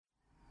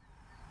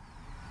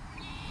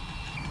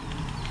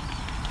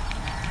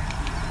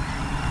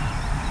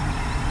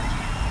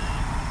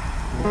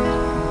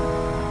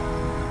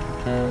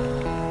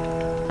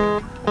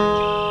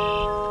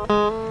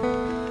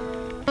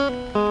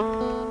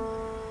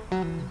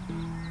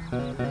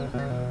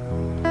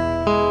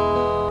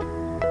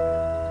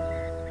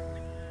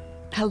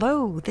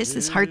Hello, this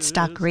is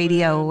Heartstock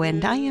Radio,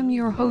 and I am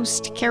your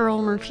host,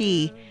 Carol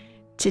Murphy.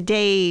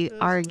 Today,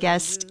 our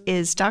guest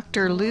is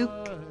Dr. Luke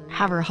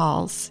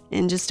Haverhals.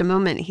 In just a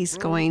moment, he's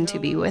going to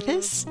be with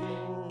us,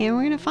 and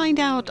we're going to find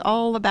out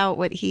all about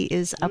what he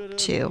is up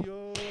to.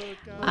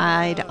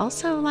 I'd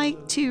also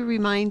like to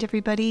remind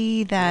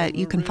everybody that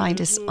you can find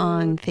us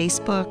on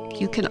Facebook.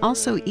 You can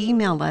also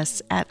email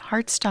us at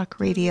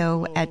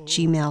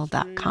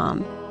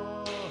heartstockradio@gmail.com.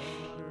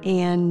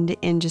 And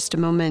in just a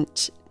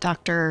moment,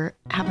 Dr.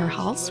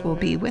 Haverhals will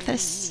be with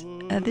us.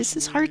 This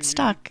is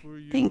Heartstock.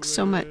 Thanks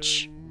so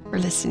much for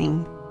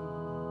listening.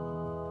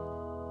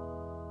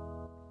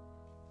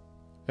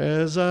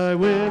 As I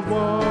went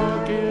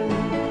walking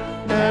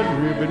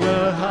that Ribbon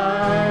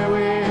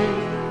Highway,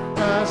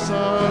 I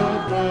saw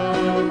a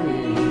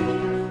glory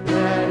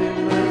that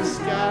in the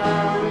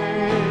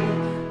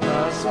skyway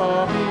I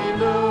saw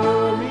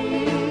below me.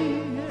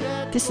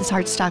 This is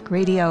Heartstock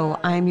Radio.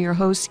 I'm your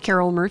host,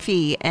 Carol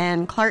Murphy,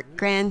 and Clark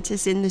Grant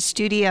is in the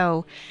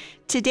studio.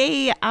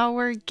 Today,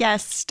 our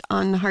guest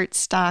on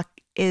Heartstock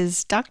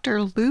is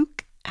Dr.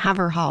 Luke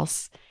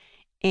Haverhals,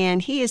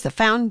 and he is the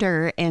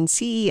founder and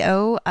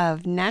CEO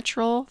of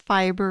Natural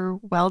Fiber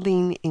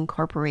Welding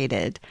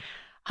Incorporated.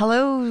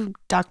 Hello,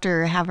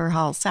 Dr.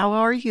 Haverhals. How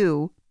are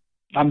you?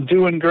 I'm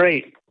doing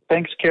great.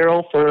 Thanks,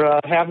 Carol, for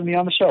having me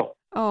on the show.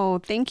 Oh,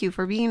 thank you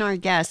for being our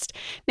guest.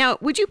 Now,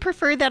 would you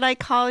prefer that I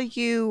call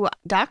you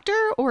Doctor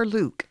or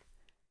Luke?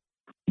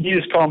 You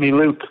just call me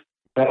Luke.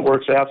 That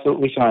works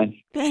absolutely fine.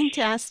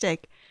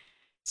 Fantastic.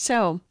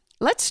 So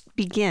let's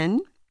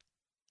begin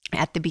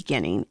at the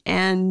beginning.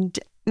 And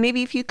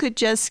maybe if you could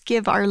just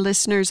give our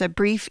listeners a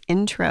brief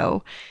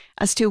intro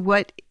as to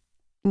what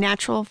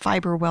Natural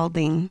Fiber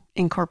Welding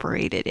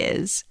Incorporated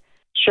is.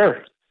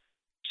 Sure.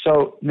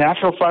 So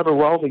Natural Fiber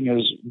Welding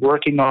is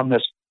working on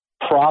this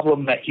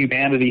problem that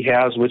humanity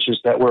has, which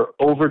is that we're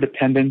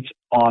over-dependent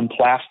on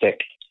plastic.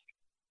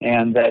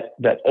 And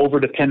that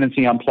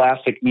over-dependency on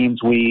plastic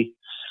means we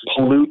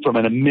pollute from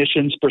an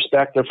emissions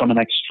perspective, from an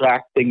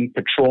extracting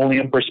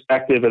petroleum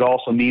perspective. It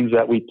also means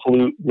that we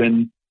pollute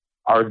when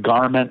our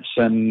garments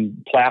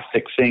and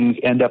plastic things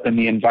end up in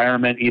the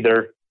environment,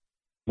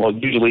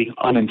 usually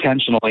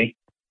unintentionally.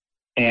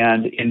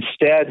 And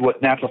instead,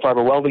 what natural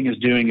fiber welding is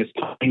doing is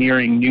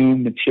pioneering new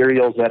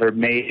materials that are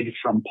made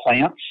from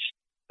plants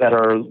that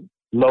are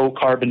low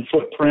carbon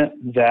footprint,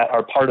 that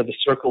are part of the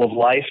circle of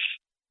life,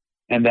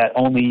 and that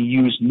only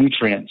use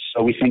nutrients.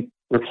 So we think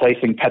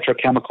replacing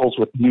petrochemicals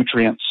with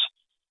nutrients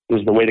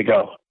is the way to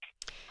go.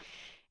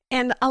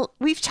 And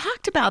we've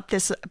talked about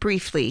this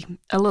briefly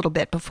a little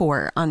bit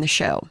before on the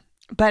show,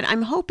 but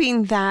I'm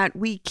hoping that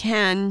we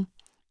can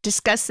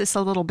discuss this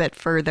a little bit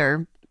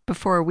further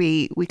before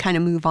we kind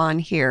of move on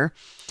here.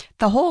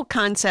 The whole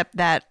concept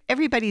that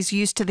everybody's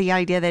used to the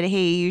idea that,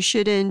 hey, you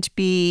shouldn't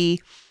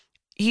be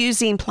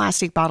using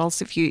plastic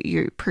bottles if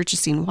you're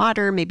purchasing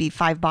water, maybe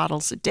 5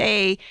 bottles a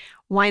day.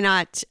 Why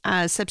not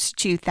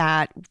substitute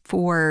that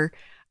for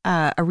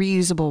a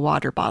reusable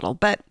water bottle?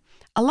 But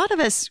a lot of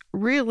us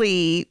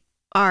really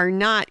are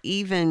not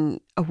even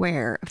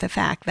aware of the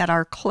fact that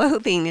our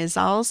clothing is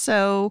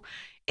also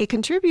a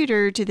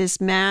contributor to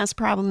this mass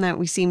problem that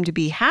we seem to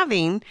be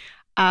having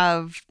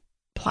of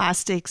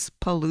plastics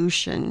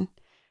pollution.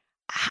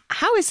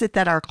 How is it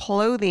that our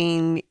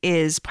clothing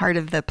is part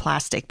of the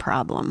plastic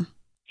problem?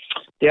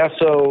 Yeah,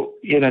 so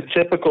in a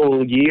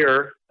typical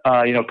year,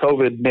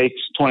 COVID makes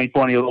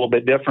 2020 a little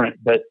bit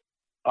different, but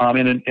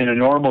in a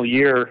normal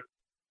year,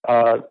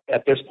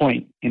 at this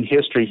point in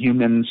history,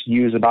 humans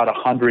use about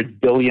 100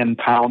 billion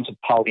pounds of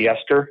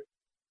polyester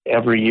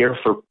every year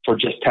for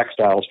just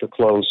textiles, for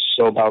clothes.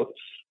 So about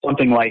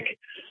something like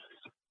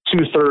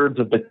 2/3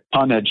 of the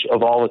tonnage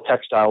of all the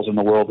textiles in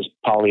the world is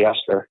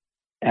polyester.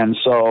 And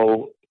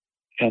so,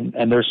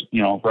 and there's,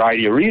 a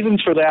variety of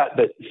reasons for that,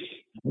 but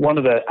one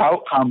of the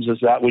outcomes is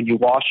that when you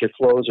wash your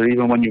clothes, or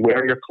even when you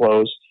wear your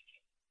clothes,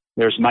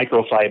 there's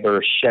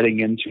microfiber shedding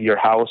into your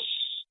house,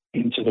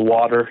 into the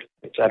water,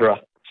 etc.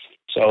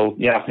 So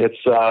yeah,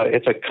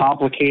 it's a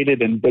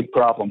complicated and big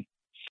problem.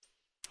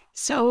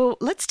 So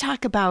let's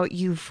talk about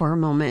you for a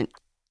moment,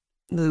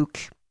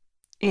 Luke.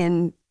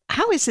 And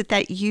how is it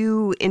that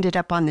you ended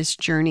up on this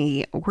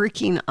journey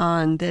working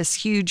on this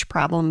huge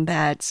problem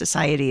that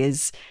society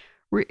is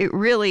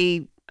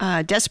really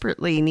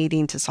desperately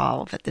needing to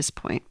solve at this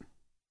point?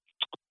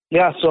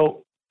 Yeah,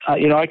 so,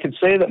 I could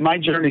say that my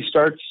journey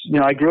starts,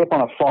 I grew up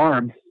on a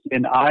farm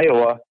in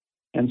Iowa,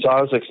 and so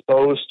I was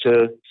exposed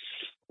to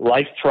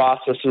life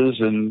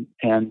processes and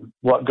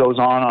what goes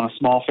on a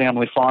small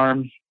family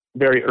farm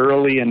very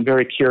early, and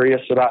very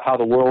curious about how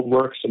the world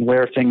works and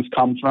where things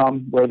come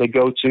from, where they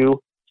go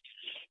to.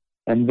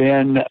 And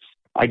then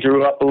I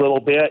grew up a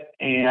little bit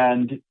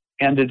and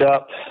ended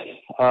up,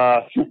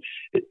 I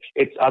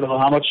don't know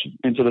how much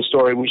into the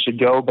story we should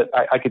go, but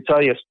I could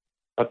tell you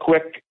a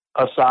quick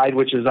aside,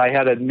 which is I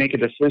had to make a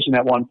decision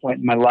at one point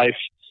in my life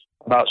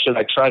about, should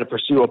I try to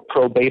pursue a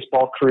pro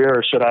baseball career,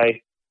 or should I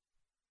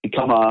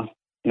become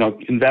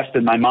invest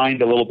in my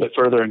mind a little bit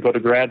further and go to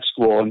grad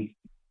school. And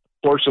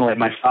fortunately,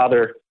 my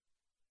father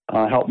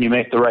helped me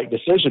make the right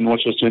decision,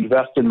 which was to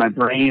invest in my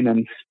brain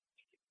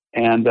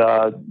and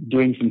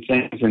doing some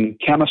things in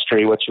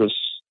chemistry, which was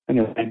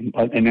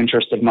an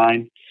interest of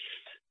mine.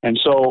 And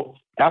so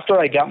after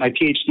I got my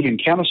PhD in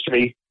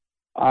chemistry,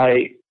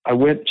 I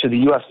went to the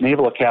U.S.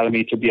 Naval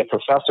Academy to be a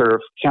professor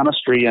of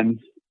chemistry, and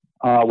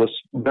was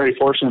very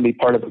fortunate to be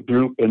part of a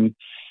group and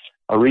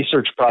a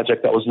research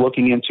project that was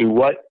looking into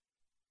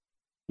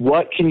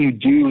what can you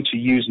do to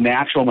use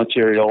natural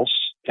materials.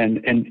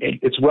 And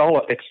it's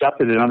well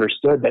accepted and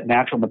understood that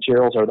natural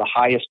materials are the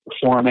highest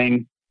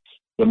performing,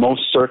 the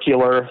most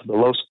circular,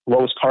 the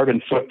lowest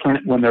carbon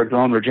footprint when they're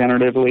grown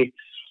regeneratively.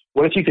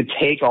 What if you could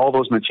take all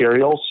those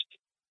materials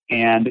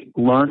and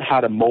learn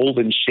how to mold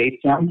and shape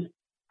them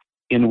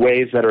in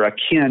ways that are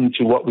akin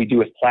to what we do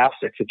with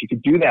plastics? If you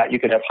could do that, you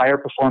could have higher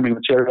performing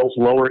materials,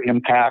 lower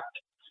impact,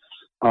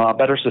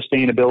 better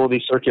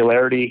sustainability,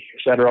 circularity,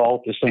 et cetera, all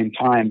at the same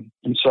time.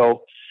 And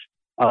so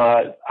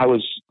I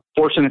was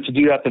fortunate to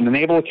do that in the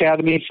Naval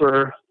Academy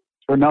for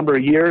a number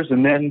of years.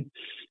 And then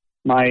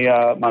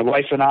my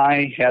wife and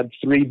I had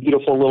 3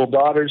 beautiful little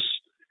daughters,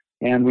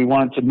 and we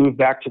wanted to move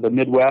back to the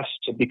Midwest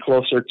to be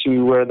closer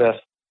to where the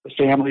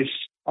families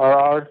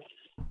are.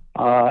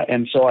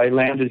 And so I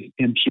landed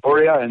in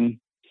Peoria, and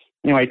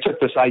I took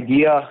this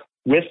idea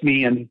with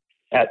me and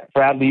at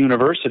Bradley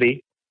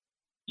University,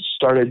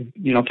 started,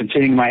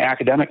 continuing my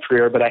academic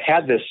career. But I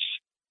had this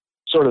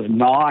sort of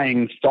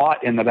gnawing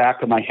thought in the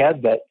back of my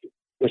head that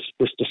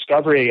this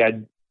discovery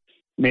I'd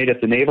made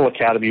at the Naval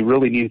Academy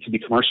really needed to be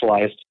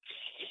commercialized.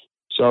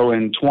 So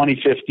in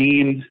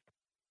 2015,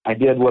 I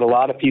did what a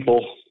lot of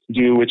people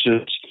do, which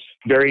is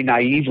very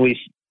naively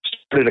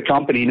started a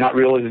company, not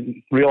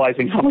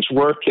realizing how much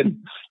work and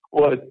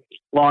what a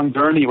long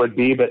journey would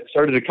be, but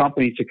started a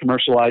company to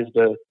commercialize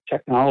the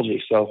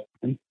technology. So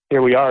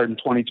here we are in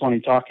 2020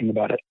 talking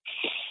about it.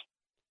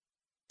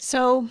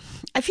 So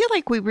I feel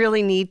like we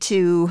really need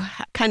to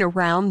kind of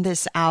round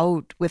this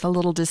out with a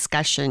little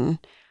discussion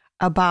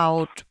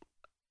about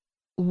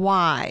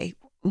why.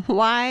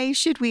 Why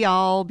should we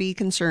all be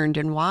concerned,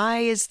 and why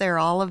is there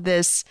all of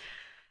this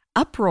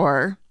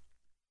uproar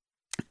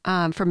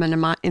from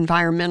an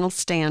environmental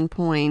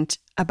standpoint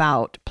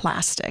about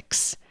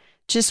plastics?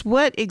 Just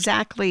what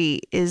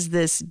exactly is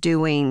this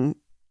doing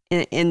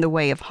in the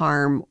way of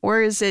harm,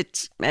 or is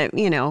it,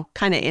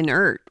 kind of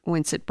inert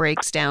once it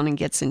breaks down and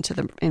gets into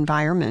the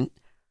environment?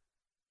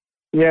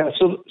 Yeah,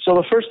 so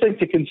the first thing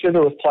to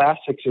consider with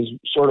plastics is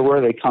sort of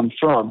where they come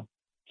from.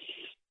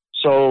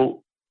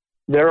 So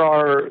there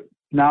are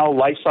now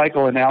life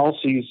cycle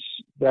analyses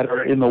that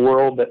are in the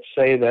world that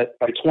say that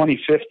by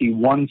 2050,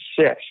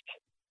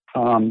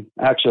 1/6,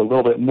 actually a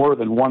little bit more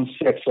than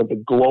 1/6 of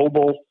the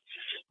global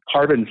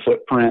carbon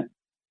footprint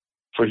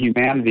for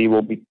humanity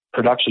will be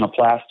production of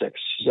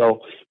plastics.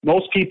 So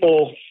most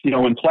people,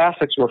 when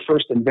plastics were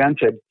first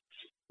invented,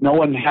 no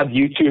one had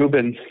YouTube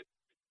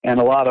and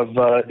a lot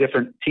of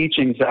different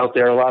teachings out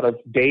there, a lot of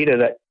data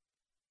that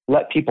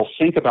let people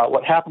think about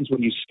what happens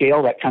when you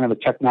scale that kind of a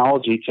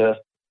technology to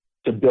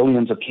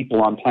billions of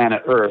people on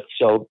planet Earth.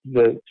 So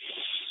the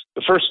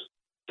first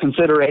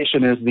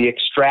consideration is the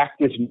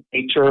extractive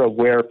nature of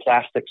where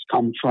plastics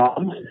come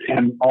from,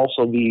 and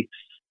also the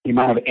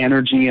amount of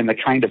energy and the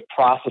kind of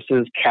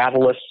processes,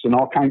 catalysts, and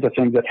all kinds of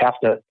things that have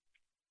to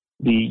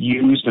be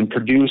used and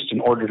produced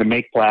in order to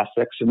make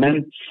plastics. And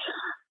then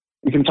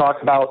we can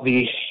talk about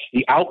the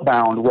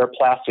outbound, where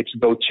plastics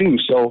go to.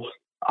 So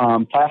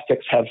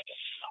plastics have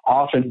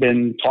often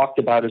been talked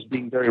about as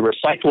being very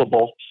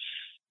recyclable.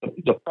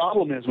 The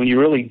problem is when you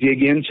really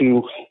dig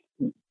into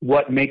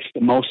what makes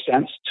the most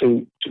sense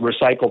to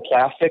recycle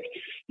plastic,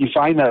 you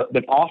find that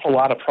an awful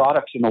lot of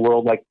products in the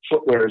world, like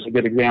footwear is a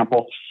good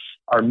example,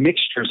 are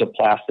mixtures of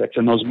plastics,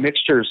 and those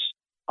mixtures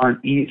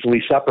aren't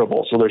easily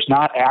separable. So there's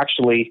not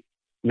actually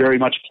very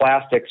much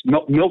plastics.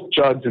 Milk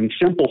jugs and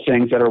simple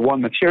things that are one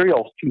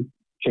material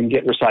can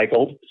get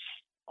recycled,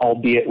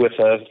 albeit with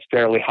a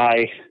fairly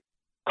high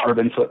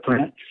carbon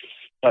footprint.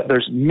 But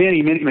there's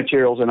many, many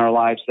materials in our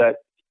lives that,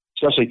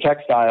 especially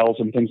textiles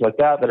and things like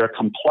that are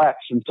complex,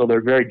 and so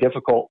they're very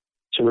difficult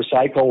to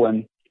recycle,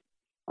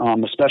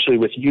 and especially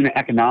with unit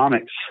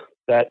economics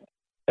that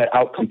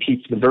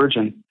outcompetes the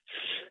virgin.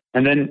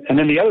 And then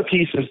the other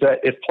piece is that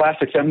if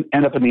plastics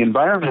end up in the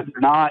environment,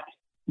 they're not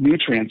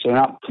nutrients, they're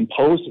not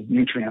composed of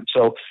nutrients.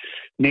 So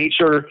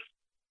nature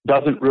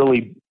doesn't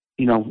really,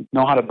 know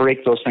how to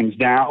break those things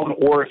down,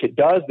 or if it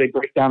does, they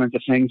break down into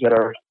things that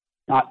are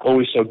not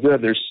always so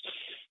good. There's,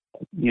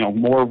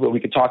 more what we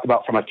could talk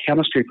about from a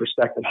chemistry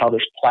perspective, how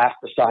there's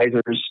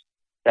plasticizers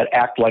that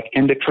act like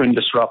endocrine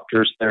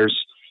disruptors. There's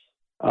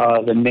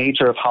the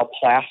nature of how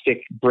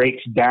plastic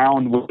breaks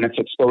down when it's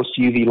exposed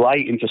to UV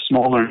light into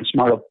smaller and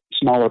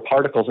smaller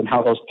particles, and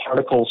how those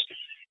particles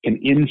can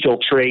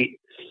infiltrate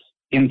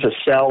into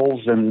cells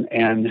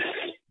and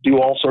do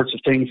all sorts of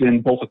things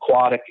in both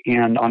aquatic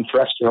and on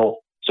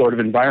terrestrial sort of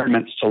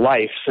environments to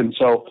life. And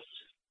so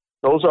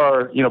those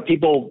are,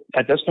 people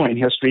at this point in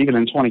history, even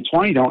in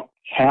 2020, don't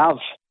have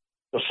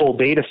the full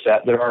data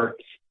set. There are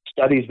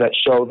studies that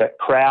show that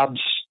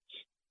crabs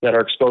that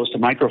are exposed to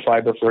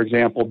microfiber, for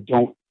example,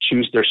 don't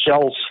choose their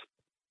shells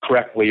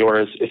correctly or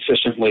as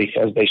efficiently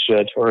as they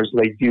should, or as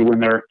they do when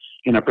they're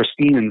in a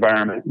pristine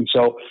environment. And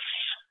so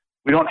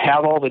we don't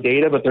have all the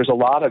data, but there's a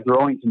lot of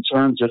growing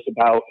concerns just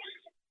about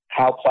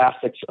how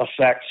plastics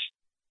affects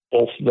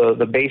both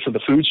the base of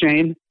the food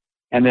chain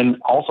and then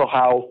also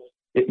how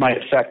it might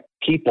affect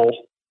people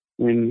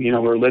when,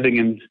 we're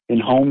living in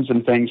homes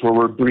and things where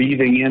we're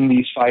breathing in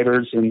these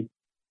fibers and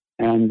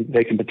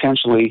they can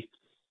potentially,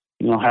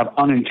 have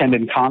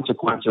unintended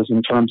consequences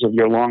in terms of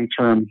your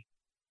long-term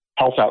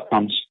health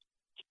outcomes.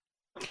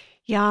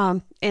 Yeah,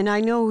 and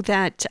I know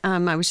that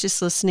I was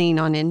just listening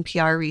on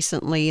NPR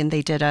recently, and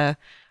they did a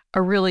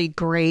really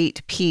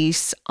great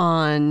piece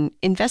on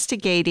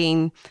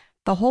investigating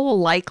the whole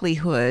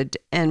likelihood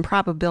and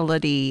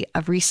probability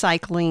of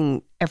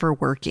recycling ever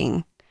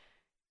working.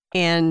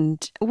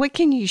 And what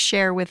can you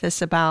share with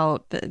us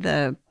about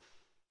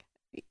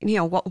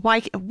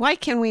why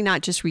can we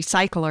not just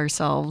recycle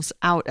ourselves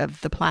out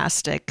of the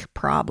plastic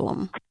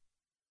problem?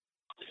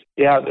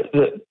 Yeah,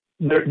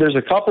 there's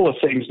a couple of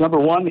things. Number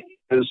one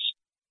is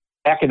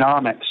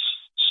economics.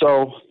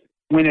 So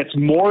when it's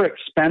more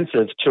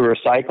expensive to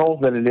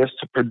recycle than it is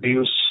to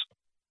produce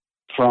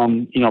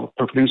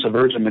produce a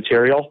virgin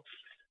material,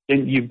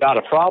 then you've got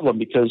a problem,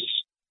 because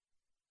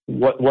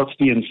what's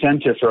the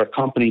incentive for a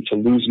company to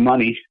lose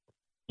money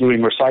doing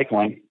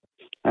recycling,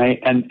 right?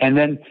 And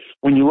then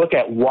when you look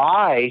at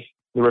why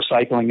the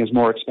recycling is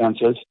more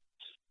expensive,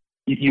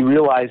 you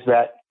realize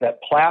that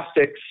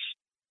plastics,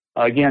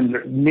 again,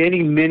 there are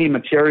many, many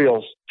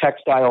materials,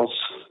 textiles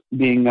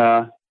being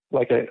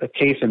like a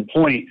case in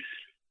point,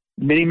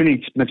 many,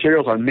 many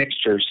materials are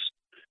mixtures.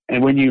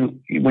 And when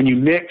you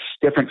mix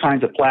different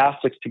kinds of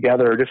plastics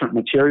together or different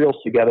materials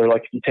together,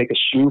 like if you take a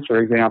shoe, for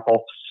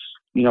example,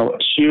 a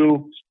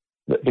shoe,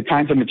 the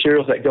kinds of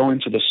materials that go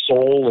into the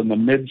sole and the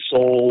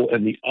midsole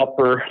and the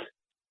upper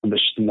and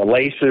the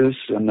laces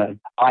and the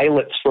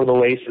eyelets for the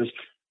laces,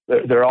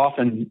 they're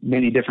often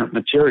many different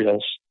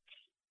materials.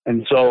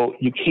 And so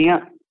you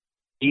can't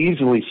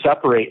easily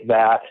separate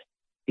that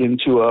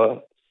into a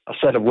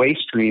set of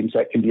waste streams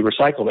that can be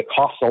recycled. It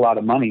costs a lot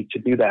of money to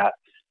do that.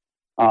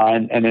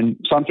 And in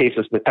some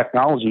cases, the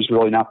technology is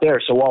really not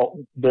there. So while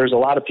there's a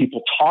lot of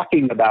people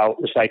talking about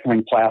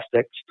recycling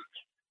plastics,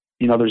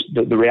 there's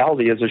the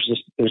reality is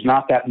there's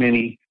not that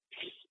many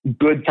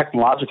good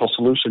technological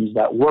solutions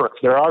that work.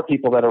 There are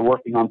people that are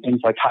working on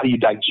things like how do you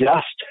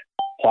digest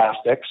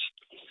plastics,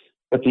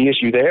 but the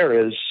issue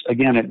there is,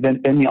 again,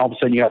 then all of a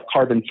sudden you have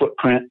carbon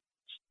footprint.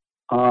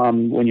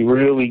 When you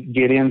really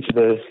get into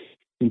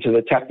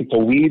the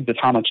technical weeds of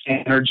how much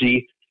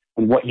energy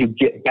and what you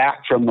get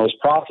back from those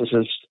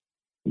processes,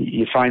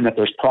 you find that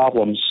there's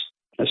problems,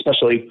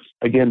 especially,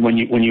 again, when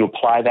you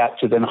apply that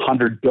to then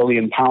 100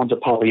 billion pounds of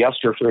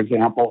polyester, for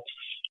example,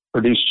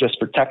 produced just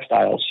for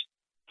textiles.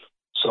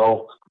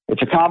 So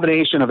it's a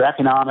combination of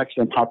economics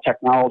and how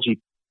technology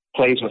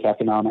plays with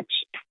economics.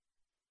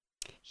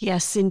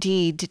 Yes,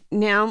 indeed.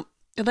 Now,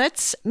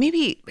 let's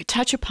maybe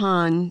touch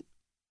upon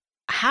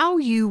how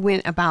you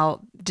went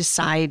about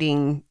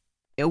deciding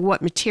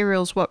what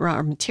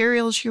raw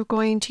materials you're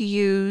going to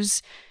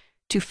use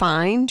to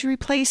find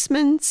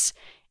replacements,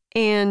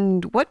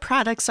 and what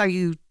products are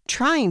you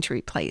trying to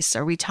replace?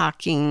 Are we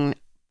talking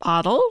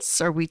bottles?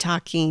 Are we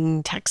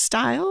talking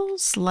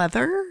textiles,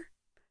 leather?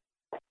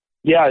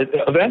 Yeah,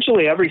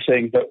 eventually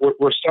everything, but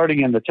we're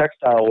starting in the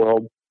textile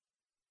world.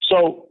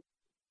 So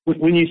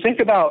when you think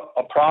about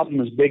a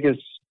problem as big as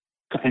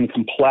and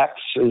complex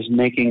as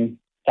making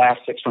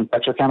plastics from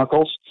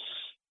petrochemicals,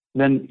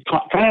 then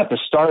kind of at the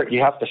start,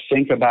 you have to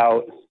think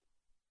about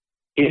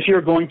if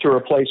you're going to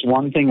replace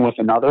one thing with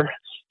another,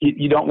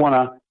 you don't want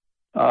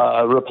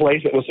to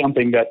replace it with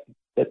something that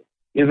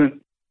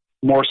isn't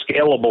more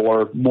scalable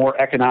or more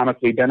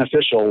economically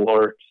beneficial,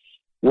 or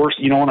worse,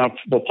 you don't want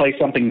to replace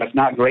something that's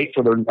not great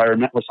for the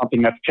environment with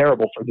something that's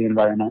terrible for the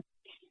environment.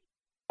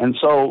 And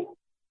so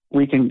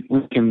we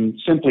can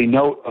simply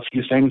note a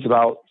few things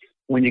about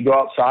when you go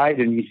outside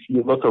and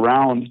you look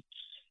around.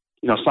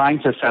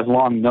 Scientists have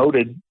long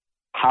noted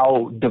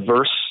how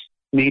diverse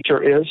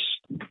nature is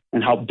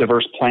and how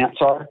diverse plants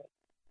are,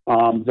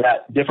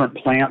 that different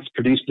plants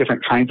produce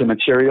different kinds of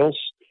materials,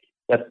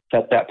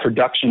 that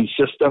production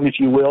system, if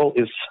you will,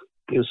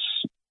 is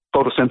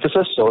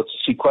photosynthesis. So it's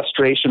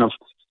sequestration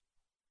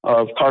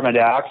of carbon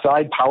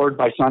dioxide powered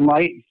by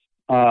sunlight,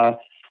 and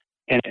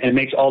it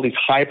makes all these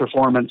high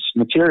performance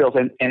materials.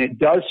 And it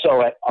does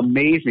so at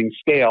amazing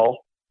scale,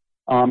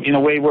 in a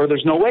way where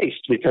there's no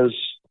waste, because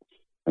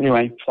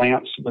anyway,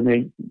 plants,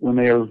 when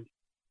they are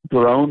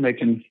grown, they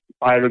can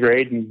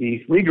biodegrade and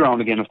be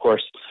regrown again, of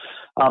course.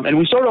 And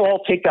we sort of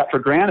all take that for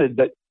granted,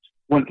 that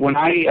when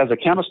I, as a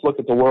chemist, look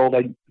at the world,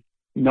 I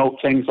note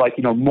things like,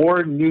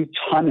 more new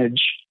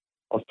tonnage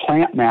of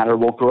plant matter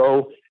will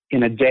grow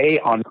in a day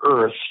on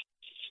Earth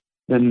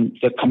than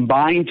the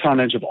combined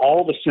tonnage of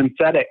all the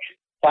synthetic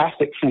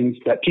plastic things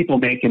that people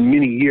make in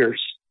many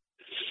years.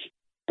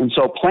 And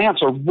so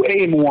plants are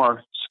way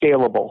more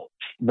scalable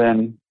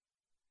than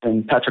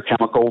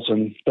petrochemicals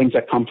and things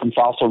that come from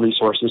fossil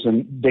resources,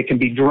 and they can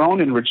be grown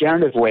in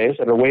regenerative ways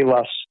that are way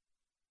less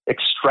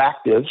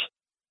extractive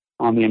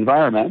on the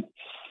environment.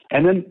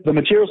 And then the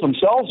materials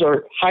themselves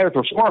are higher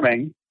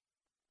performing,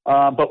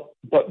 but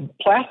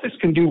plastics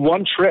can do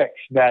one trick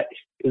that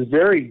is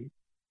very,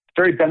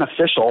 very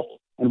beneficial,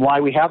 and why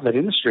we have that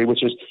industry,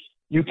 which is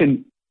you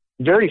can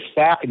very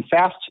fast,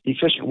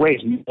 efficient ways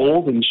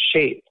mold and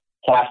shape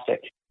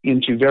plastic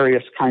into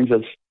various kinds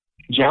of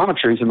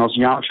geometries, and those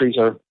geometries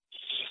are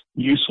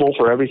useful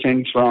for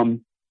everything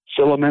from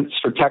filaments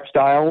for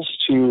textiles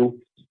to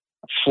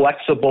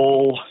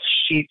flexible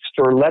sheets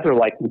for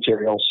leather-like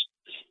materials.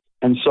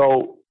 And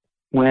so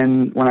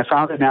when I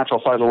founded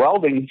Natural Fiber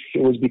Welding,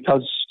 it was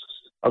because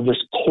of this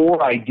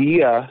core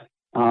idea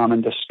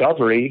and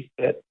discovery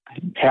that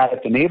I had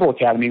at the Naval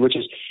Academy, which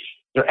is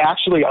there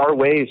actually are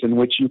ways in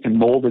which you can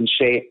mold and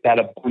shape that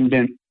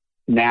abundant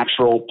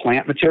natural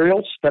plant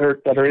materials that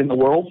are in the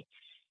world.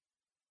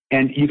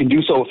 And you can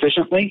do so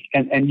efficiently,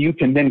 and you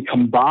can then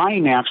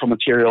combine natural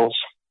materials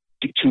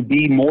to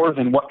be more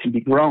than what can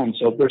be grown.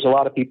 So there's a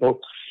lot of people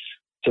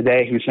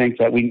today who think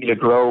that we need to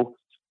grow,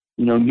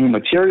 new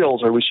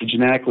materials, or we should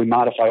genetically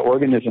modify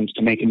organisms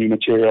to make a new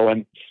material.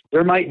 And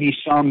there might be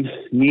some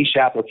niche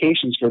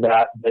applications for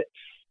that, but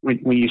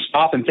when you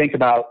stop and think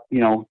about,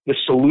 the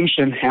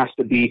solution has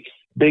to be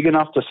big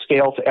enough to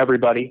scale to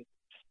everybody.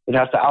 It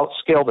has to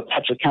outscale the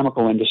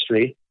petrochemical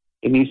industry.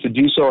 It needs to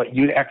do so at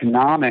unit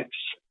economics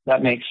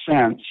that makes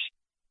sense.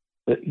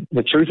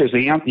 The truth is,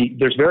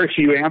 there's very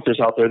few answers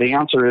out there. The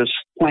answer is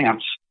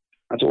plants.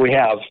 That's what we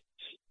have.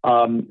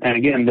 And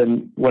again,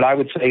 then what I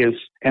would say is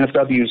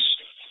NFW's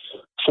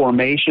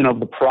formation of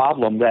the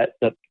problem, that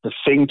the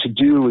thing to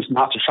do is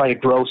not to try to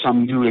grow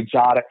some new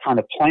exotic kind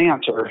of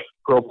plant or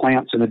grow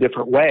plants in a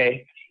different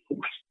way.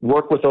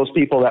 Work with those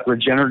people that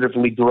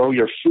regeneratively grow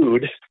your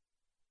food,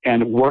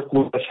 and work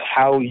with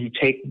how you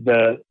take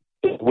the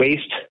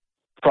waste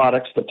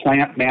products, the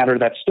plant matter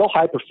that's still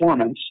high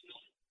performance,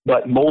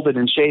 but mold it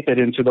and shape it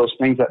into those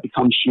things that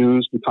become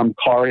shoes, become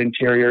car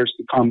interiors,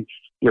 become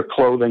your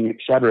clothing,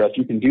 etc. If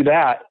you can do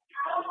that,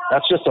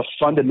 that's just a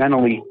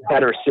fundamentally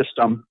better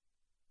system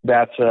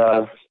that,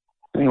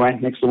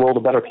 makes the world a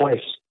better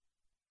place.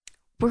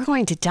 We're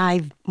going to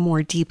dive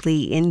more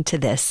deeply into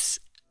this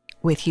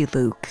with you,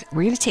 Luke.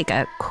 We're going to take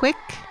a quick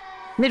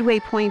midway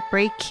point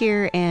break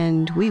here,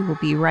 and we will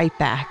be right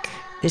back.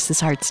 This is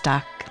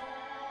Heartstock.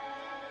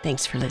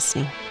 Thanks for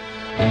listening.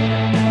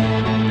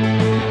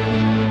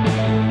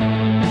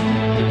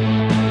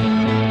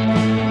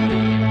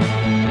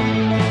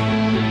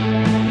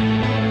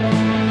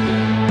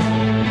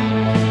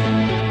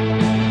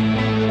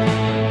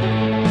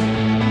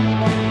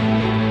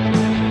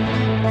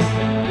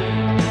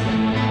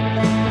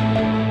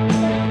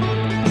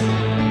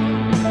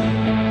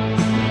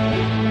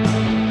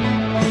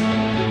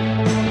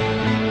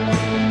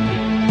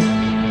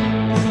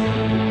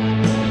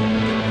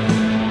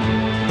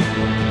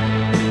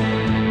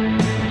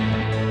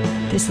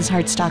 This is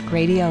Heartstock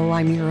Radio.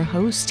 I'm your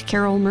host,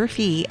 Carol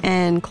Murphy,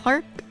 and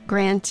Clark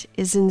Grant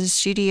is in the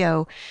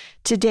studio.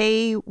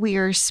 Today, we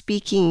are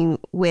speaking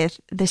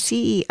with the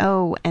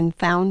CEO and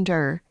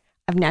founder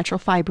of Natural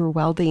Fiber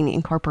Welding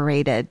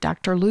Incorporated,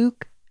 Dr.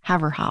 Luke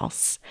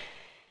Haverhouse.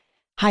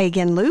 Hi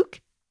again, Luke.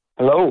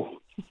 Hello.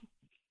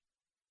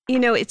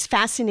 It's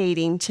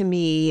fascinating to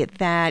me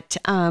that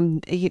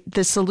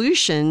the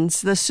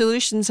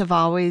solutions have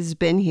always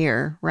been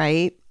here,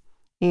 right?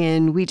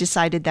 And we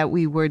decided that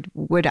we would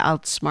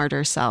outsmart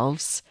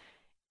ourselves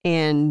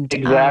and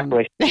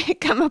exactly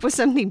come up with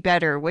something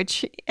better,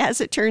 which, as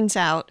it turns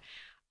out,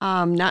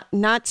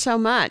 not so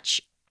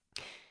much.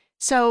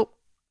 So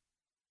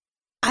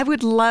I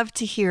would love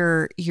to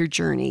hear your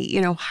journey,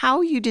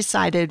 how you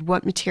decided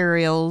what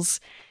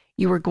materials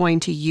you were going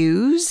to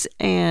use.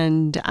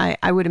 And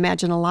I would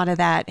imagine a lot of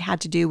that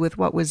had to do with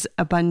what was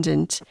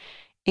abundant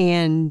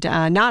and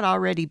not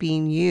already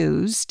being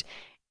used,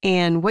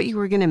 and what you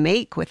were going to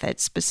make with it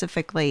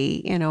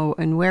specifically,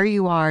 and where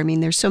you are. I mean,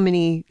 there's so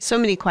many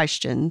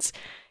questions.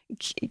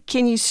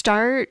 Can you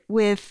start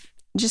with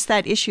just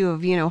that issue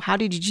of, how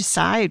did you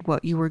decide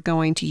what you were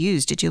going to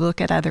use? Did you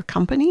look at other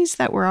companies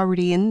that were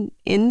already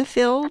in the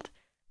field?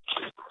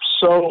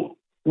 So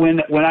when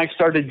I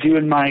started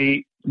doing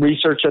my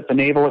research at the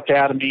Naval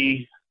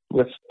Academy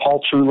with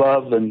Paul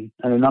Truelove and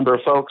a number of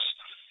folks,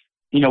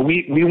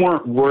 we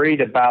weren't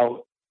worried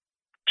about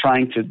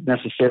trying to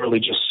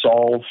necessarily just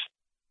solve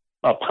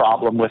a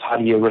problem with how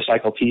do you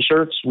recycle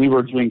T-shirts. We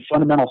were doing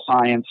fundamental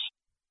science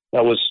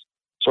that was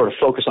sort of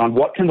focused on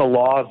what can the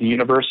law of the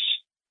universe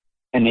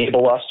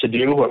enable us to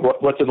do?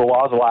 What do the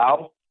laws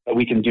allow that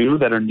we can do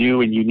that are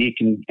new and unique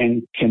and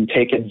can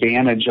take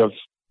advantage of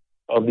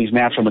these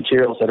natural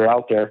materials that are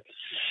out there?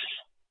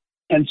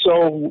 And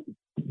so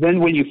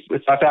then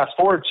if I fast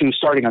forward to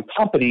starting a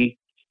company,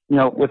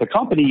 with a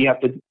company, you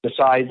have to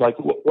decide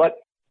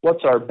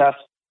what's our best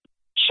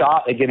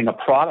shot at getting a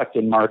product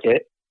in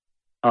market.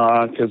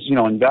 Because,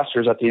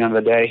 investors at the end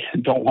of the day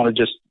don't want to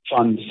just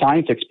fund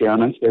science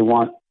experiments. They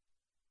want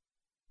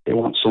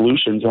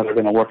solutions that are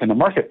going to work in the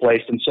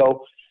marketplace. And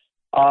so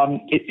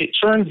it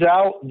turns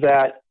out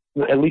that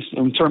at least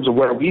in terms of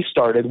where we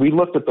started, we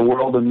looked at the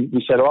world and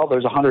we said, oh,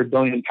 there's 100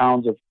 billion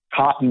pounds of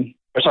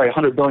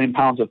 100 billion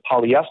pounds of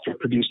polyester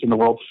produced in the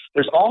world.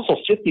 There's also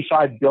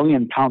 55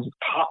 billion pounds of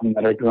cotton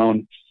that are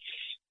grown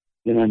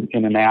in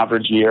an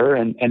average year.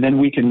 And then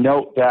we can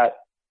note that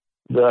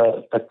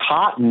the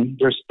cotton,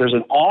 there's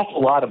an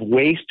awful lot of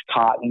waste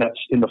cotton that's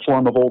in the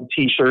form of old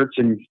T-shirts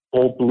and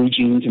old blue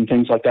jeans and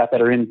things like that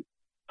are in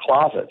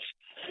closets.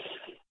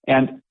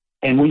 And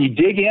when you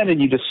dig in and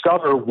you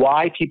discover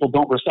why people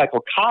don't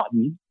recycle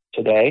cotton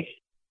today,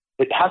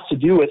 it has to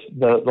do with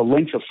the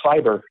length of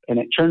fiber. And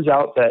it turns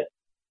out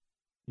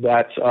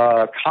that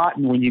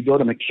cotton, when you go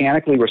to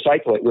mechanically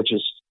recycle it, which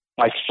is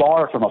by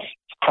far from a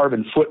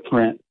carbon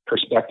footprint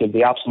perspective,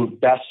 the absolute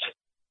best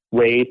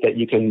way that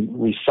you can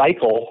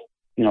recycle,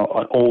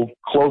 old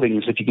clothing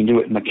is if you can do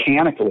it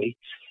mechanically.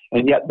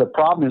 And yet the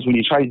problem is when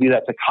you try to do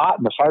that to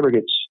cotton, the fiber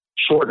gets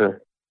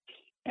shorter.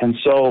 And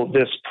so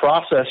this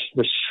process,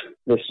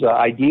 this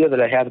idea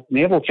that I had at the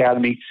Naval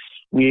Academy,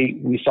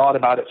 we thought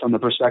about it from the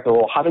perspective,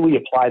 well, how do we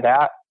apply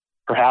that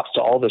perhaps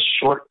to all this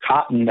short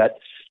cotton that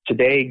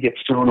today gets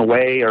thrown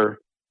away or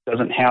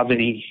doesn't have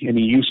any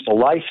useful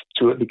life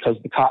to it because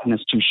the cotton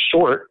is too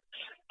short?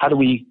 How do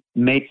we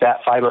make that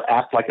fiber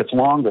act like it's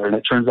longer? And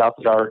it turns out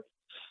that our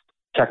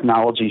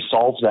technology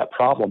solves that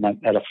problem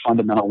at a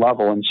fundamental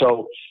level. And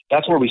so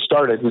that's where we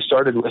started. We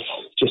started with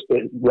just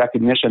the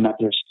recognition that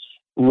there's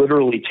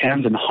literally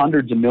tens and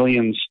hundreds of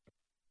millions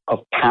of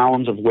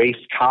pounds of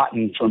waste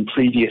cotton from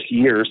previous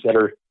years that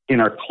are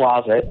in our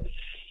closet.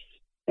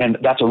 And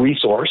that's a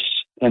resource.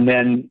 And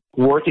then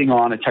working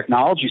on a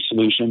technology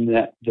solution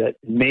that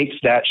makes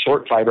that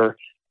short fiber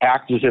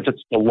act as if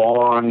it's the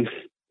long,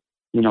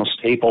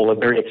 staple, a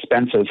very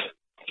expensive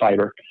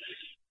fiber.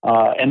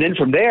 And then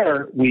from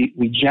there,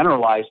 we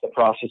generalized the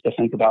process to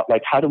think about,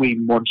 like, how do we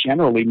more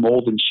generally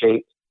mold and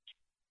shape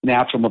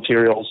natural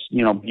materials,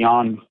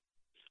 beyond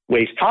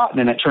waste cotton?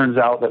 And it turns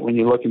out that when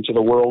you look into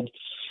the world,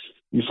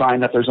 you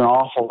find that there's an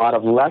awful lot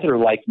of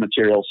leather-like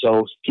materials.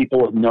 So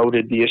people have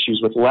noted the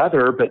issues with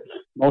leather, but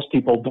most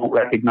people don't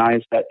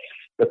recognize that,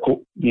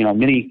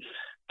 many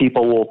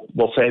people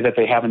will say that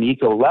they have an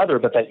eco-leather,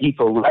 but that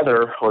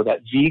eco-leather or that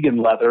vegan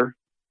leather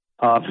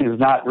is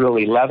not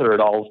really leather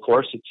at all, of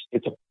course.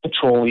 It's a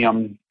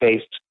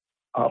petroleum-based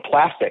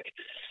plastic.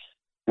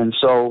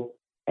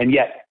 And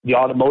yet the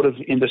automotive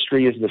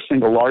industry is the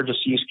single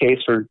largest use case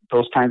for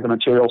those kinds of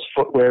materials.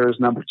 Footwear is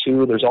number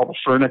 2. There's all the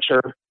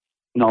furniture.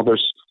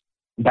 There's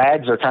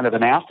bags are kind of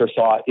an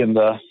afterthought in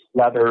the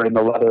leather and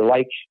the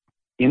leather-like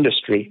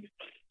industry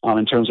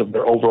in terms of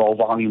their overall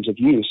volumes of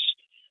use.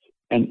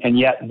 And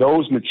yet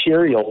those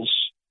materials,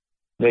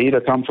 they either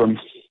come from,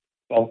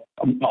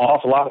 an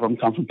awful lot of them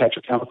come from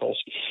petrochemicals.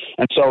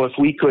 And so if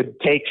we could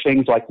take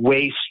things like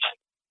waste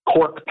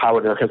cork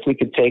powder, if we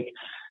could take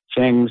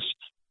things,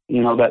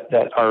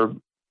 that are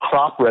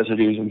crop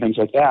residues and things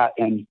like that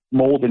and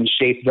mold and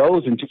shape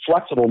those into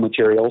flexible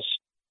materials,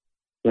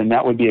 then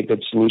that would be a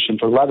good solution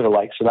for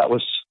leather-like. So that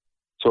was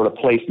sort of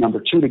place number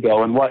 2 to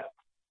go. And what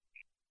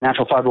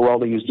natural fiber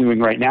welding is doing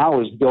right now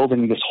is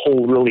building this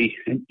whole really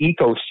an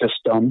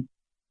ecosystem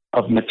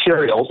of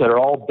materials that are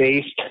all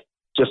based,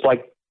 just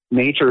like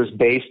nature is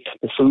based,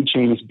 the food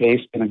chain is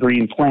based in a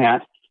green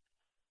plant.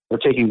 We're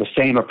taking the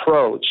same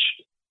approach,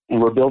 and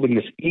we're building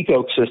this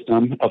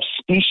ecosystem of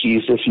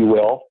species, if you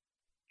will,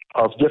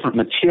 of different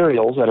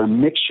materials that are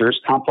mixtures,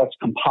 complex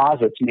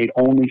composites made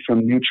only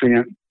from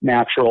nutrient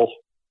natural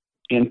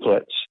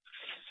inputs.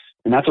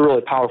 And that's a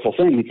really powerful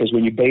thing, because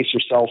when you base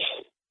yourself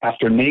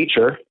after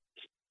nature,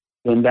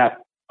 then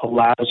that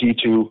allows you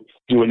to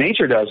do what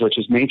nature does, which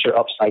is nature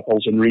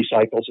upcycles and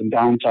recycles and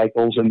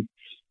downcycles and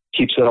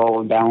keeps it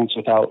all in balance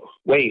without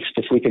waste.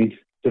 If we can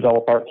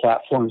develop our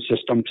platform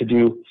system to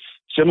do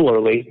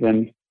similarly,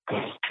 then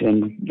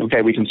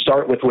okay, we can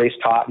start with waste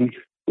cotton.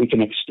 We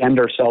can extend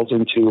ourselves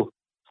into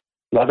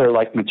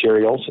leather-like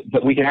materials,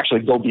 but we can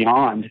actually go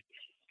beyond.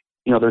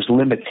 There's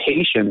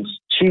limitations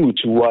to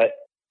what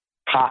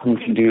cotton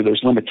can do.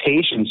 There's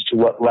limitations to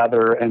what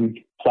leather and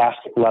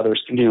plastic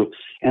leathers can do.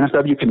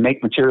 NFW can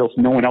make materials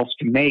no one else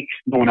can make,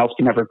 no one else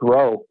can ever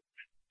grow,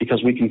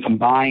 because we can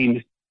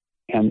combine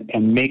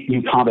and make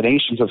new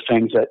combinations of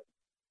things that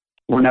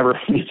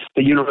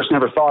the universe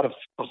never thought of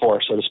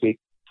before, so to speak.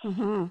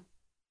 Mm-hmm.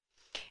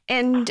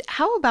 And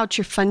how about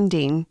your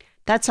funding?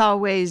 That's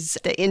always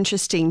the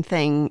interesting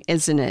thing,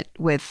 isn't it,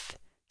 with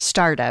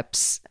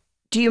startups?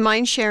 Do you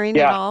mind sharing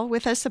at all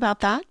with us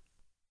about that?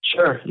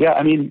 Sure.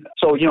 Yeah.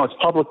 So, it's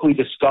publicly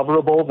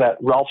discoverable that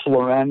Ralph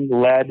Lauren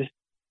led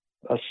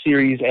a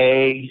Series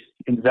A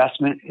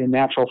investment in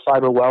natural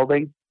fiber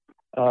welding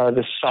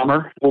this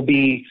summer. We'll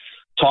be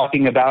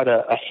talking about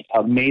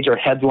a major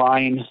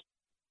headline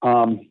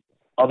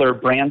other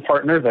brand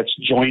partner that's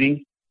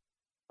joining,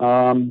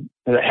 or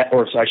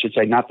I should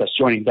say not that's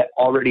joining, that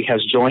already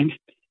has joined.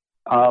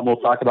 We'll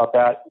talk about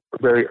that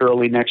very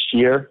early next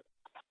year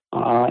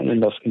in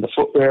the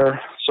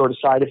footwear sort of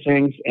side of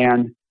things.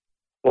 And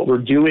what we're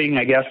doing,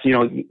 I guess,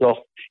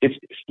 if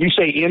you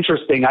say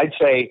interesting, I'd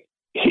say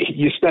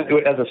you spend,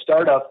 as a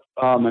startup,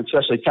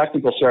 especially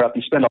technical startup,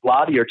 you spend a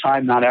lot of your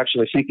time not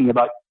actually thinking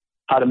about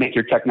how to make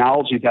your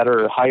technology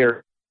better or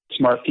hire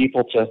smart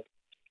people to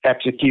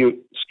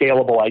execute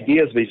scalable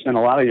ideas, but you spend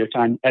a lot of your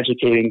time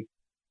educating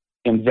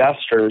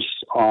investors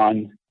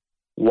on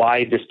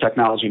why this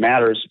technology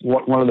matters.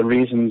 One of the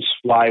reasons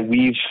why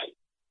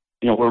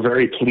we're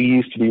very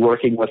pleased to be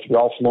working with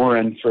Ralph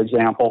Lauren, for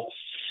example,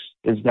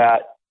 is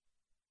that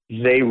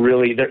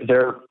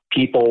their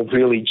people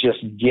really just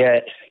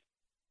get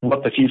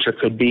what the future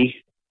could be.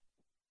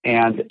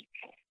 And,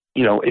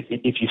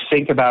 if you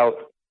think about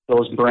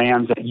those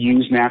brands that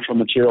use natural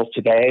materials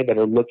today that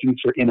are looking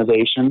for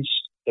innovations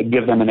that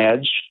give them an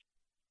edge,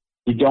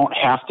 you don't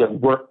have to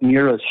work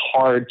near as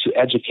hard to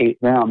educate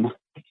them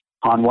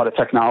on what a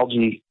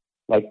technology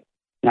like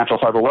natural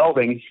fiber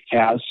welding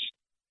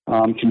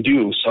can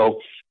do. So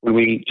when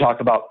we talk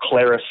about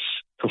Clarus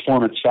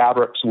performance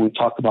fabrics, when we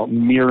talk about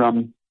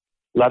Mirum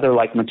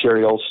leather-like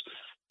materials,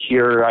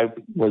 here I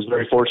was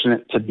very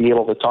fortunate to be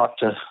able to talk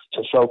to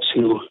folks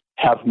who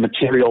have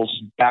materials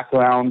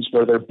backgrounds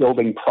where they're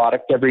building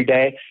product every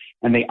day,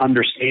 and they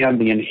understand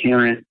the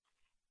inherent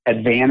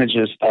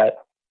advantages that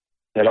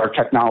our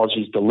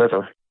technologies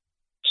deliver.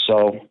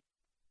 So,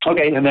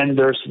 okay, and then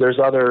there's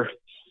other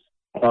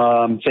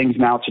things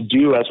now to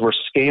do as we're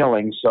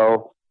scaling.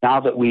 So now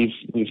that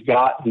we've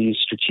got these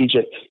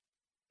strategic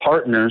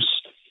partners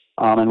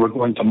and we're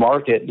going to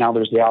market, now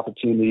there's the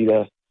opportunity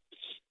to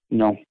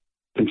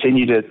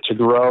continue to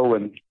grow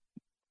and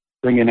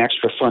bring in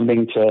extra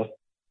funding to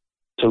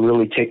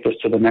really take this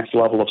to the next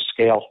level of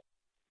scale.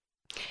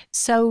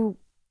 So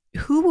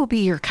who will be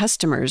your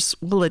customers?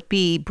 Will it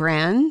be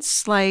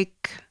brands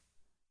like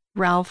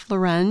Ralph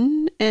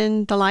Lauren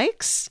and the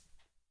likes?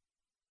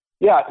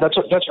 Yeah, that's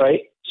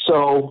right.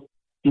 So,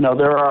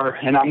 there are,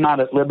 and I'm not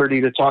at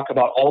liberty to talk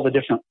about all the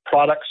different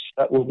products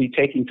that we'll be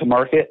taking to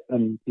market,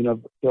 and,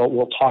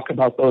 we'll talk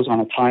about those on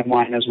a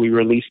timeline as we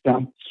release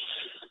them.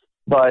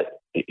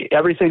 But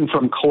everything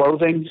from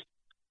clothing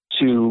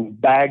to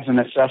bags and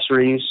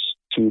accessories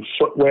to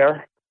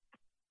footwear,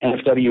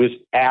 NFW is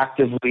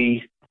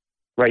actively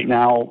right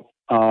now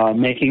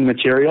making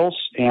materials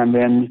and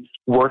then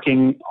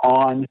working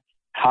on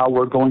how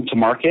we're going to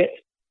market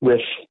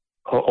with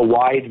a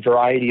wide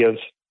variety of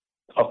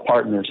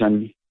partners.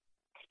 And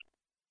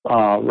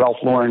Ralph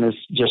Lauren is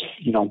just,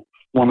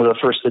 one of the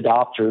first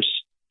adopters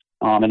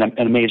and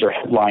a major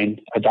headline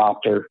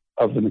adopter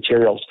of the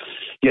materials.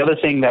 The other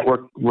thing that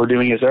we're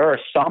doing is there are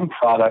some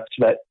products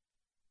that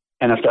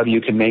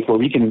NFW can make where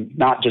we can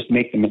not just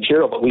make the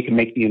material, but we can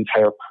make the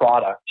entire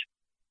product.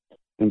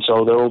 And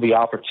so there will be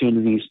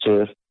opportunities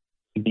to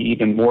be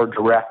even more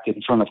direct in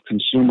front of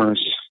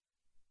consumers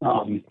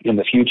in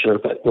the future.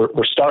 But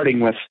we're starting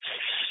with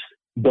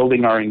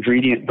building our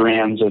ingredient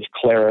brands of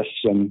Clarus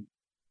and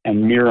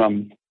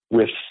Mirum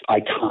with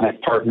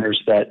iconic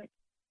partners that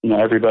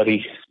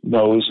everybody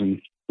knows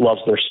and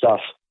loves their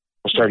stuff.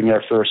 We're starting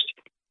there first.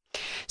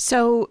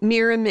 So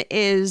Mirum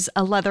is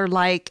a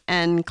leather-like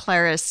and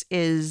Clarus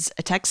is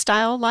a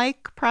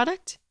textile-like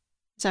product?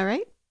 Is that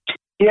right?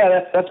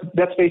 Yeah,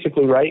 that's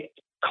basically right.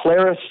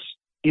 Clarus,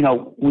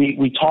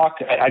 we talk,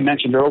 I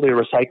mentioned earlier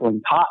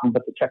recycling cotton,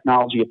 but the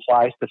technology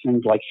applies to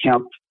things like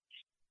hemp.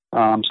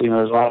 So,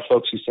 there's a lot of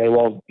folks who say,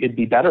 well, it'd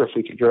be better if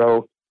we could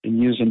grow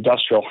and use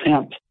industrial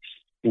hemp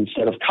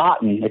instead of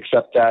cotton,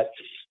 except that,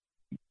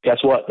 guess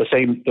what?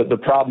 The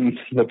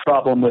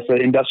problem with the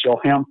industrial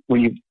hemp,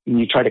 when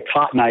you try to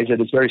cottonize it,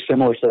 is very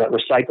similar to that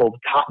recycled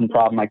cotton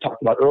problem I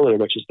talked about earlier,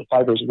 which is the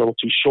fiber is a little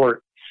too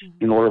short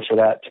in order for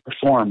that to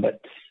perform.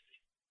 But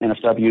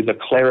NFW, the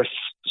Clarus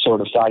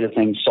sort of side of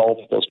things,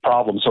 solves those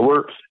problems. So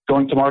we're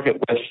going to market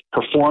with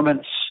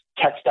performance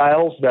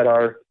textiles that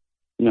are,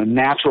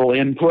 natural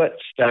inputs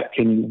that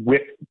can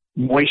wick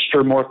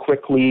moisture more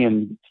quickly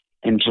and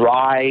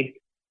dry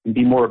and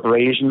be more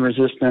abrasion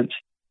resistant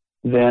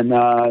than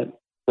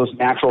those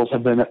naturals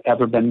have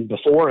ever been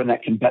before, and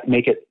that can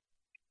make it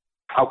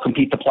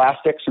outcompete the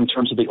plastics in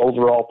terms of the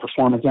overall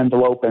performance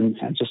envelope and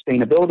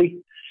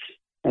sustainability.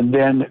 And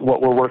then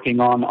what we're working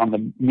on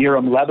the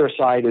Mirum leather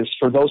side is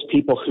for those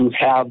people who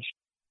have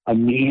a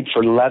need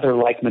for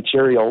leather-like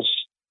materials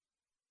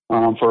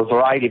for a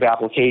variety of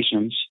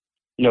applications.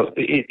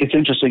 It's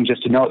interesting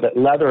just to note that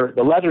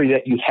the leather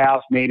that you have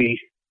maybe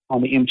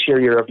on the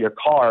interior of your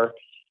car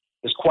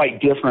is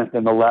quite different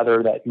than the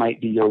leather that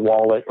might be your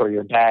wallet or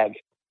your bag.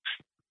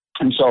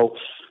 And so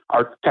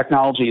our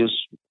technology is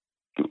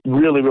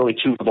really, really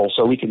tunable.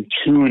 So we can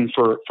tune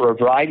for a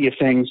variety of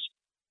things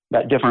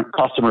that different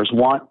customers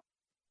want,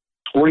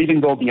 or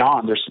even go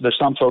beyond. There's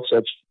some folks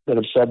that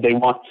have said they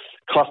want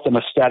custom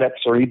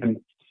aesthetics or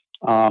even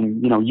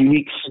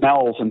unique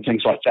smells and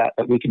things like that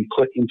we can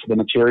put into the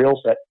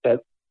materials that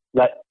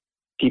let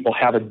people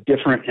have a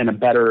different and a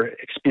better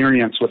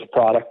experience with the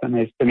product than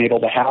they've been able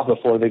to have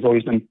before. They've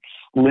always been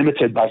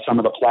limited by some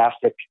of the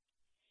plastic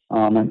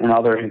and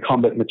other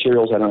incumbent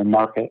materials that are in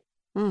market.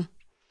 Mm.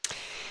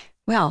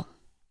 Well,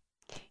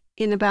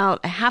 in about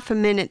a half a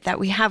minute that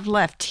we have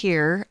left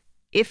here,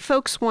 if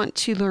folks want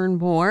to learn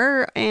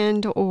more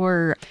and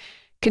or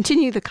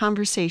continue the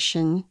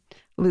conversation,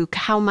 Luke,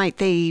 how might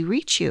they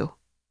reach you?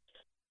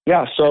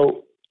 Yeah,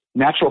 so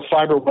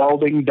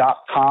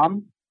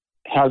naturalfiberwelding.com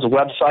has a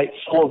website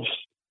full of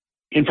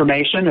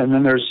information, and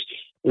then there's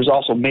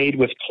also Made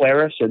with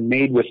Claris and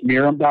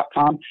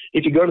madewithmiriam.com.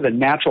 If you go to the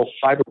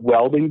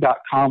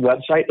naturalfiberwelding.com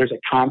website, there's a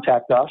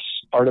contact us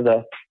part of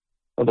the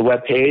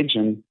web page,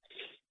 and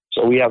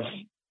so we have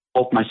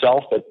both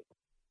myself, but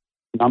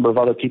a number of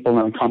other people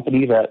in the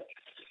company that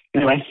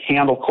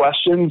handle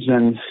questions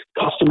and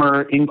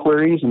customer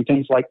inquiries and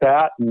things like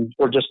that,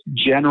 or just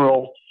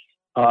general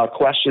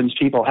questions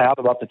people have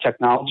about the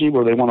technology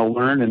where they want to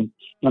learn and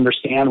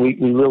understand. We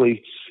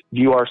really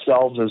view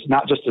ourselves as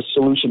not just a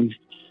solution,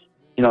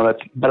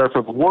 that's better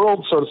for the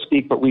world, so to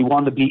speak, but we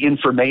want to be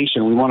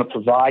information. We want to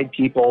provide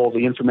people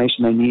the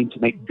information they need to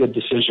make good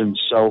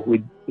decisions. So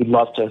we'd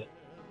love to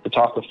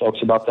talk with folks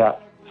about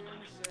that.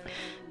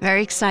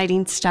 Very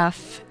exciting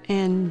stuff,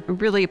 and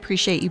really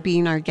appreciate you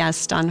being our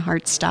guest on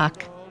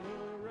Heartstock.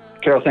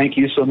 Carol, thank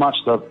you so much.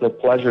 The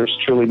pleasure is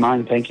truly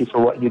mine. Thank you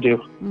for what you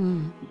do.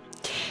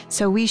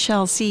 So we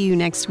shall see you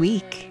next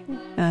week.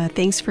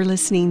 Thanks for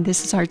listening.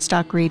 This is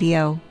Heartstock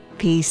Radio.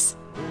 Peace.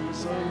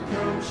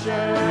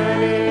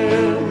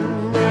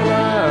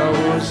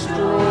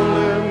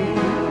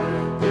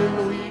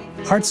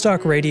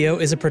 Heartstock Radio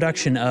is a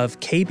production of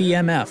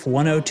KBMF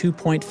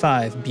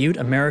 102.5 Butte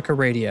America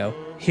Radio.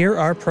 Hear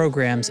our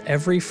programs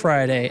every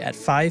Friday at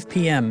 5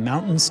 p.m.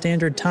 Mountain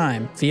Standard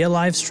Time via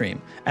livestream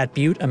at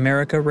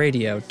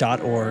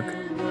butteamericaradio.org.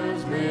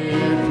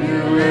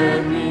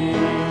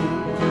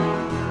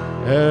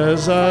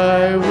 As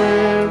I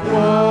went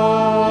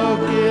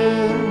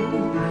walking,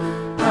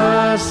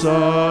 I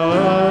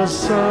saw a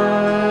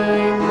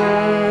sign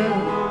there,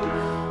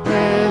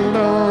 and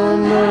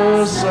on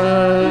the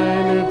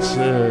sign it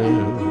said,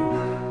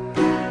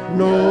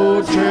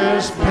 "No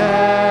trespassing,"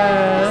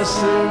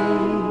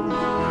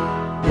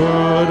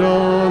 but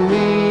on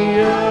the